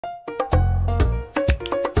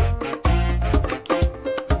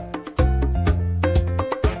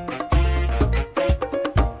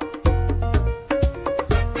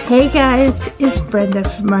Hey guys, it's Brenda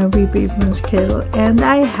from my Reborn Cradle, and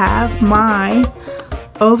I have my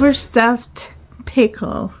overstuffed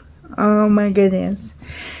pickle. Oh my goodness.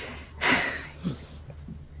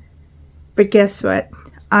 But guess what?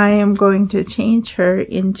 I am going to change her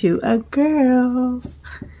into a girl.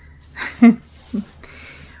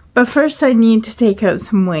 But first I need to take out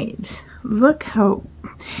some weight. Look how,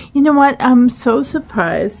 you know what? I'm so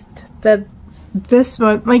surprised that this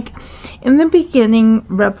one, like in the beginning,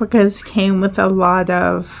 replicas came with a lot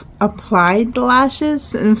of applied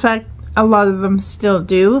lashes. In fact, a lot of them still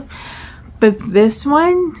do. But this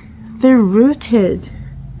one, they're rooted.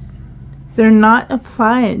 They're not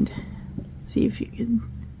applied. Let's see if you can.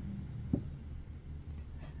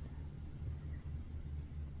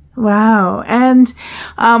 Wow. And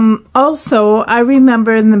also, I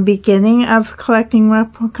remember in the beginning of collecting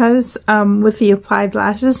replicas with the applied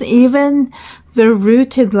lashes, even the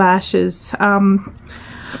rooted lashes.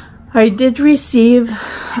 I did receive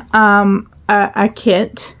a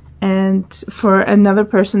kit, and for another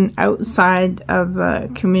person outside of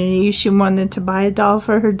the community, she wanted to buy a doll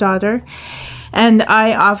for her daughter. And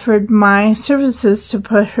I offered my services to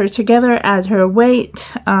put her together at her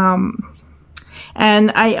weight.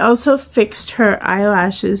 And I also fixed her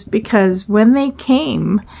eyelashes because when they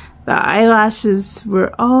came, the eyelashes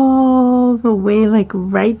were all the way like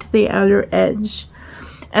right to the outer edge.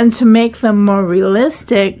 And to make them more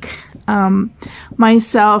realistic,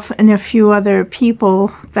 myself and a few other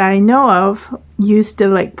people that I know of used to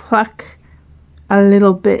like pluck a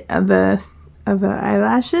little bit of the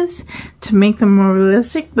eyelashes to make them more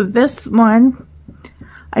realistic. But this one,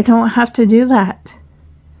 I don't have to do that.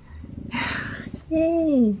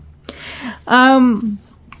 Yay.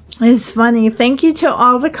 It's funny. Thank you to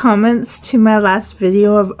all the comments to my last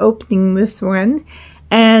video of opening this one.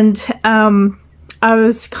 And I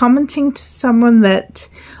was commenting to someone that,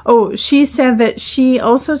 oh, she said that she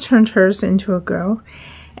also turned hers into a girl.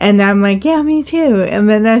 And I'm like, yeah, me too. And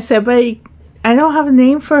then I said, but I don't have a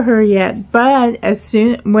name for her yet. But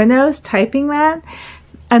when I was typing that,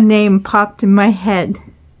 a name popped in my head.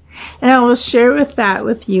 And I will share that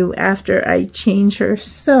with you after I change her.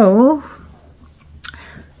 So,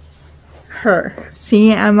 her.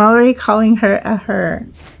 See, I'm already calling her a her.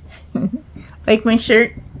 Like my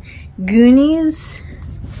shirt, Goonies.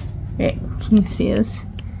 Wait, can you see this?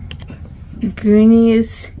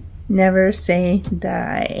 Goonies never say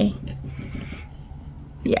die.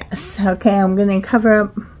 Yes. Okay, I'm gonna cover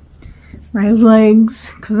up my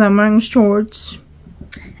legs because I'm wearing shorts.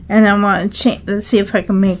 And I want to change. Let's see if I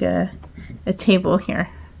can make a table here.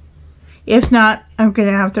 If not, I'm going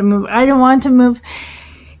to have to move. I don't want to move.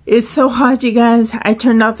 It's so hot, you guys. I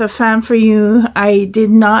turned off the fan for you. I did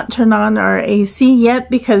not turn on our AC yet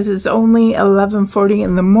because it's only 11:40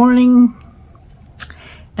 in the morning.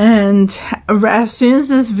 And as soon as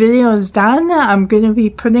this video is done, I'm going to be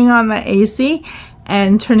putting on the AC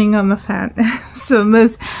and turning on the fan. So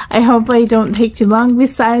I hope I don't take too long.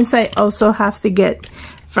 Besides, I also have to get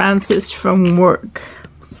Francis from work.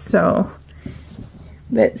 So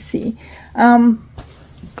let's see.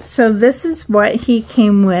 So this is what he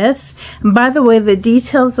came with. And by the way, the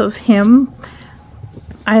details of him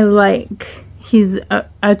I like. He's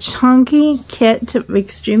a chunky kit,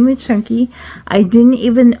 extremely chunky. I didn't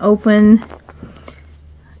even open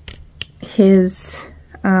his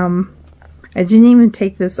I didn't even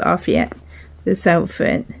take this off yet, this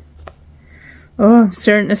outfit. Oh, I'm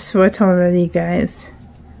starting to sweat already, guys.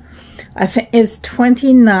 I think it's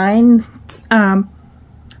 29.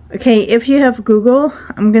 Okay, if you have Google,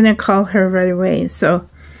 I'm gonna call her right away. So,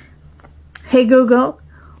 hey Google,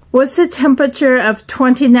 what's the temperature of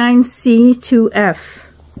 29C to F?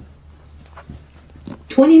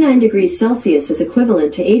 29 degrees Celsius is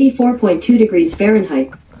equivalent to 84.2 degrees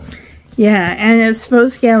Fahrenheit. Yeah, and it's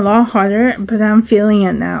supposed to get a lot hotter, but I'm feeling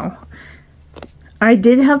it now. I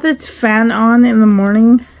did have the fan on in the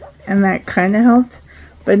morning, and that kind of helped.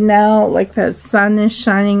 But now, like, that sun is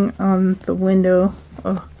shining on the window.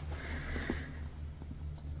 Oh,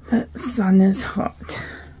 that sun is hot.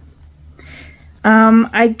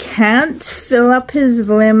 I can't fill up his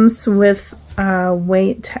limbs with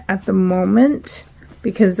weight at the moment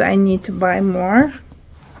because I need to buy more.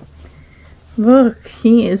 Look,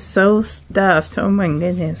 he is so stuffed. Oh my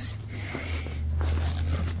goodness.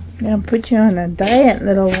 I'm gonna put you on a diet,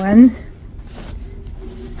 little one.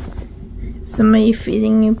 Somebody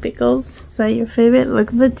feeding you pickles? Is that your favorite? Look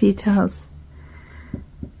at the details.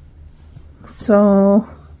 So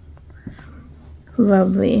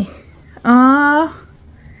lovely.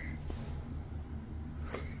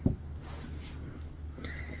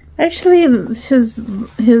 Actually,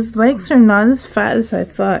 his legs are not as fat as I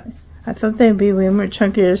thought. I thought they'd be way more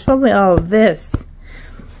chunky. There's probably all of this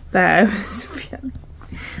that I was feeling.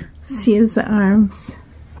 See his arms.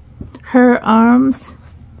 Her arms.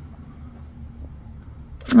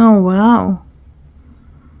 Oh, wow.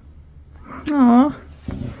 Oh.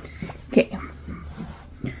 Okay.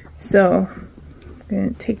 So, I'm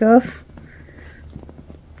going to take off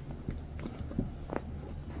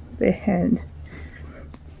the head.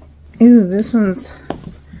 Ooh, this one's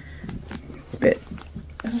a bit,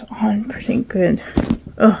 it's on pretty good.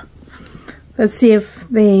 Oh, let's see if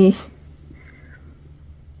they,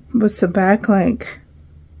 what's the back like?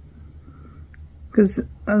 Because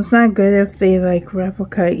it's not good if they like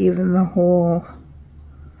replica even the whole.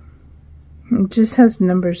 It just has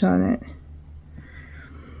numbers on it.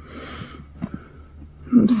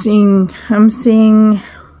 I'm seeing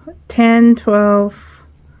 10, 12,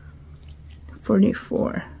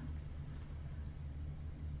 44.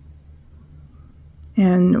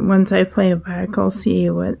 And once I play it back, I'll see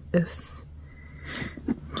what this.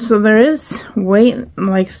 So there is weight,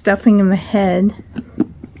 like stuffing in the head.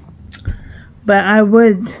 But I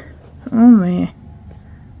would, oh man,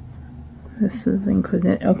 this is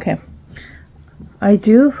included. Okay. I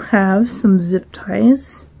do have some zip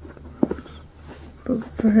ties. But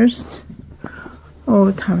first,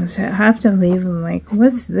 oh Thomas, I have to leave them like,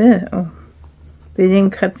 what's this? Oh, they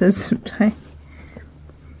didn't cut the zip tie.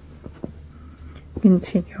 You can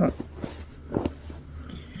take out.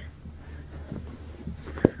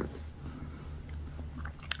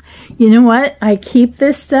 You know what? I keep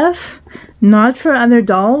this stuff, not for other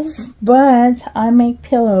dolls, but I make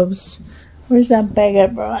pillows. Where's that bag I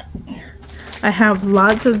brought? I have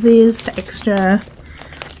lots of these extra.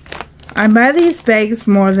 I buy these bags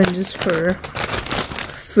more than just for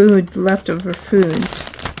food, leftover food.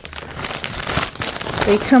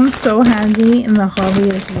 They come so handy in the hobby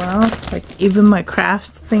as well. Like even my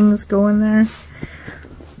craft things go in there.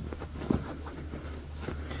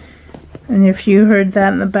 And if you heard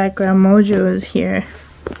that in the background, Mojo is here.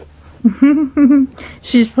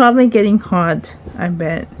 She's probably getting hot, I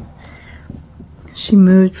bet. She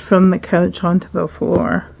moved from the couch onto the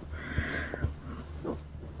floor.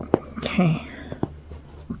 Okay.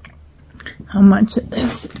 How much is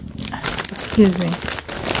this? Excuse me.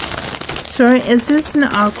 Sorry, is this an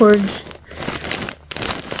awkward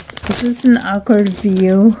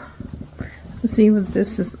view? Let's see what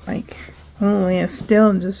this is like. Oh yeah,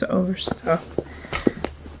 still just overstuffed.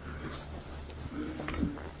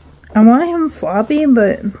 I want him floppy,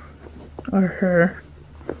 but, or her.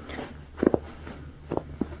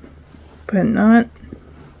 But not.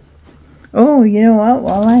 Oh, you know what?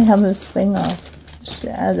 While I have this thing off, I should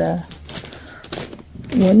add a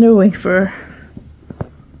Wonder Wafer.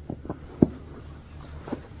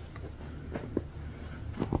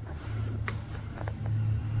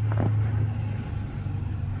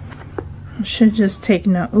 I should just take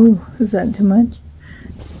now. Ooh, is that too much?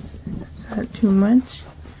 Is that too much?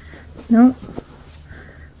 Nope.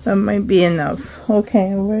 That might be enough.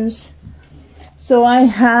 Okay, where's... So I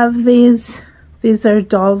have these. These are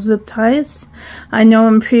doll zip ties. I know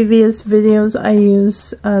in previous videos I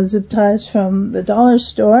use zip ties from the dollar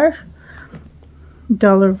store.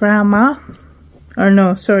 Dollarama. Or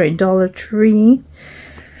no, sorry, Dollar Tree.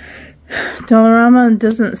 Dollarama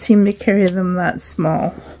doesn't seem to carry them that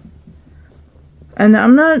small. And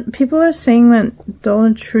I'm not, people are saying that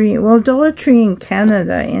Dollar Tree, well, Dollar Tree in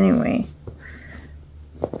Canada anyway.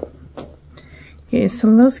 Okay, so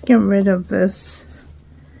let's get rid of this.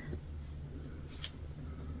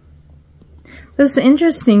 That's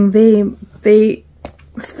interesting. They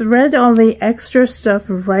thread all the extra stuff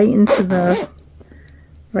right into the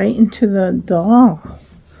doll.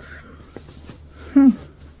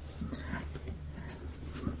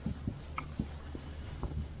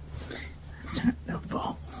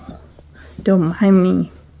 Don't mind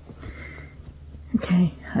me.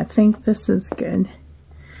 Okay, I think this is good.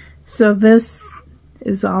 So this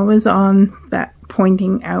is always on that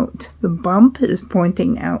pointing out. The bump is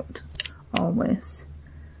pointing out always.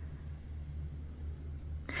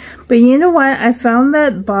 But you know what? I found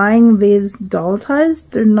that buying these doll ties,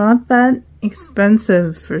 they're not that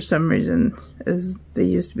expensive for some reason as they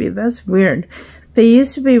used to be. That's weird. They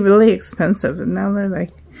used to be really expensive and now they're like,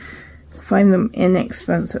 find them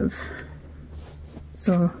inexpensive.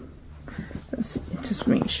 So let's just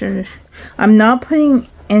make sure. I'm not putting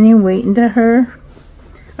any weight into her.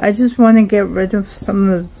 I just want to get rid of some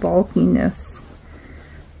of this bulkiness.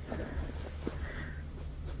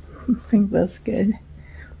 I think that's good.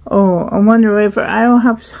 Oh, I wonder if I don't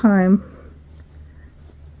have time.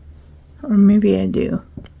 Or maybe I do.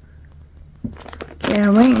 Yeah, I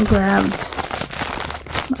went and grabbed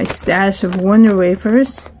my stash of Wonder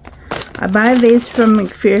Wafers. I buy these from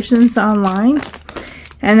McPherson's online.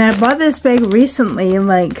 And I bought this bag recently,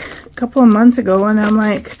 like a couple of months ago, and I'm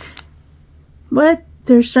like, what?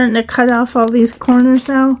 They're starting to cut off all these corners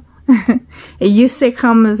now? It used to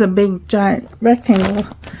come as a big giant rectangle.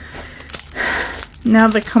 Now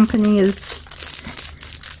the company is,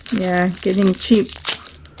 yeah, getting cheap.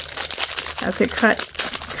 Have to cut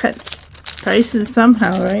prices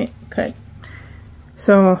somehow, right? Cut.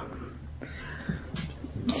 So,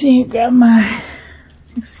 let's see, grab my,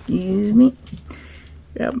 excuse me,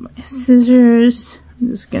 grab my scissors. I'm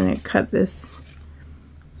just gonna cut this.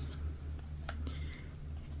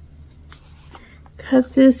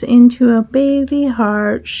 Cut this into a baby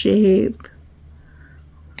heart shape.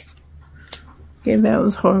 Okay, that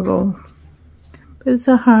was horrible. But it's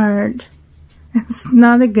a heart. It's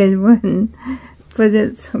not a good one. But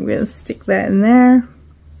it's, I'm gonna stick that in there.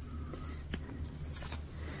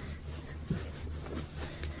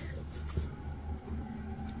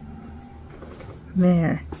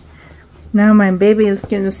 There. Now my baby is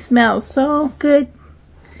gonna smell so good.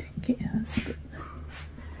 Okay, that's good.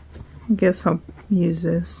 I guess I'll use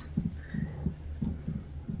this.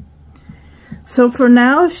 So for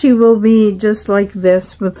now, she will be just like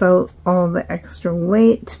this without all the extra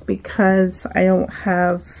weight because I don't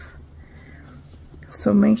have.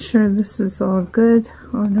 So make sure this is all good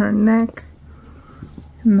on her neck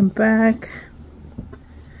and the back.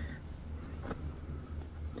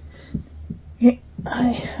 Okay,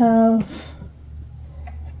 I have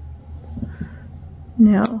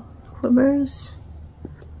nail clippers.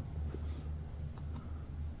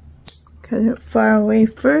 Cut it far away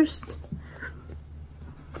first,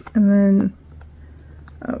 and then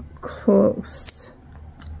up close.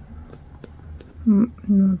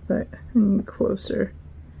 Not that any closer.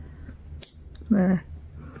 There.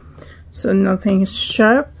 So nothing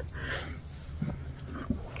sharp.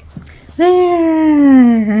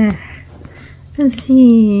 There. Let's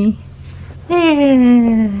see.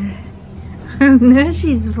 There. Now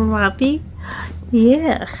she's floppy.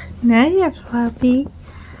 Yeah. Now you're floppy.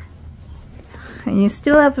 And you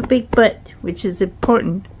still have a big butt, which is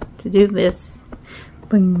important to do this.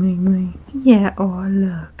 Bing, bing, bing. Yeah, oh,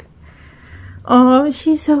 look. Oh,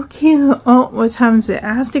 she's so cute. Oh, what time is it?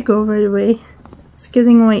 I have to go right away. It's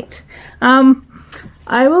getting late.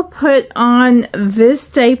 I will put on this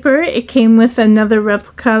diaper. It came with another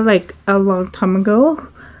replica like a long time ago.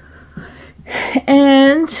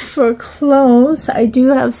 And for clothes, I do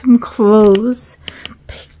have some clothes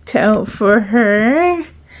picked out for her.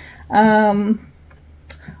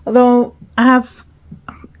 Although I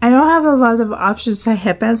don't have a lot of options to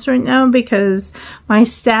headbands right now because my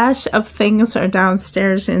stash of things are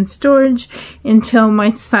downstairs in storage until my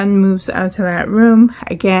son moves out to that room.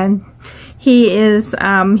 Again, he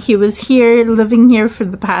was here, living here for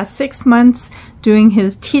the past 6 months, doing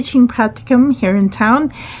his teaching practicum here in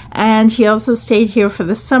town, and he also stayed here for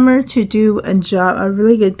the summer to do a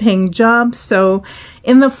really good paying job. So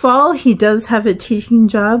in the fall, he does have a teaching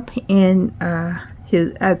job in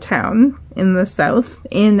his town in the south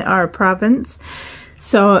in our province,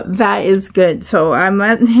 so that is good. So I'm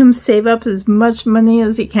letting him save up as much money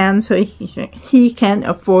as he can so he can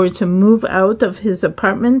afford to move out of his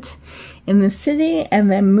apartment in the city and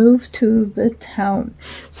then move to the town.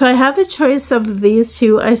 So I have a choice of these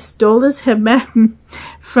two. I stole this headband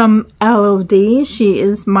from LOD. She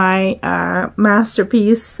is my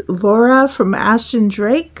masterpiece, Laura from Ashton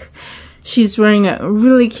Drake. She's wearing a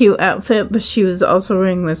really cute outfit, but she was also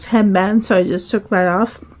wearing this headband, so I just took that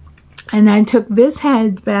off. And I took this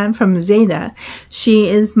headband from Zeta. She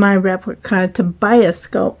is my replica to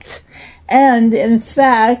Biosculpt. And in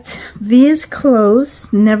fact, these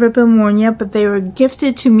clothes, never been worn yet, but they were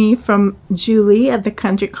gifted to me from Julie at the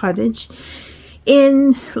Country Cottage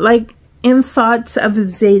in thoughts of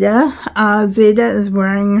Zeta. Zeta is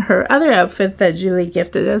wearing her other outfit that Julie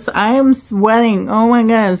gifted us. I am sweating. Oh my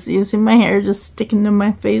gosh. You see my hair just sticking to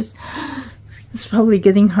my face? It's probably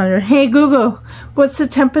getting hotter. Hey Google, what's the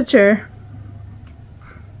temperature?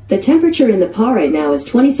 The temperature in the paw right now is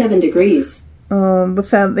 27 degrees.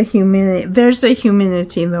 Without the humidity. There's a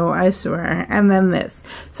humidity though, I swear. And then this.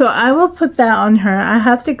 So I will put that on her. I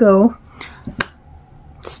have to go.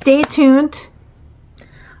 Stay tuned.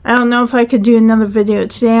 I don't know if I could do another video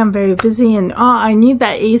today. I'm very busy and I need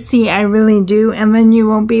that AC. I really do. And then you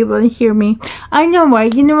won't be able to hear me. I know why.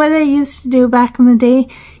 You know what I used to do back in the day?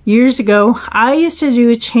 Years ago, I used to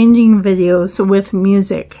do changing videos with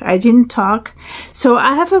music. I didn't talk. So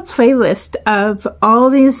I have a playlist of all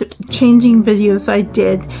these changing videos I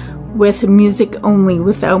did with music only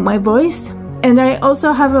without my voice. And I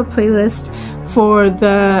also have a playlist for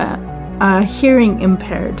the hearing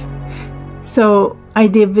impaired. So I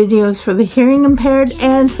did videos for the hearing impaired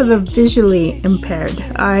and for the visually impaired.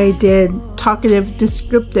 I did talkative,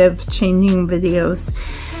 descriptive changing videos.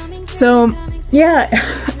 So yeah,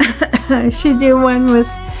 I should do one with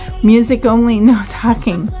music only, no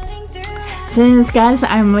talking. So anyways, guys,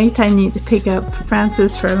 I'm late. I need to pick up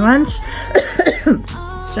Francis for lunch.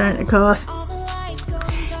 Starting to cough.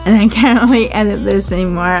 And I can't really edit this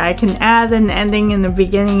anymore. I can add an ending in the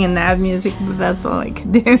beginning and add music, but that's all I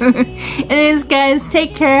can do. Anyways, guys,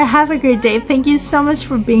 take care. Have a great day. Thank you so much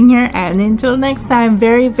for being here. And until next time,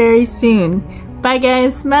 very, very soon. Bye,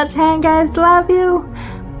 guys. Match hand, guys. Love you.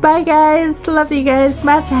 Bye, guys. Love you, guys.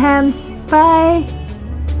 Match hands. Bye.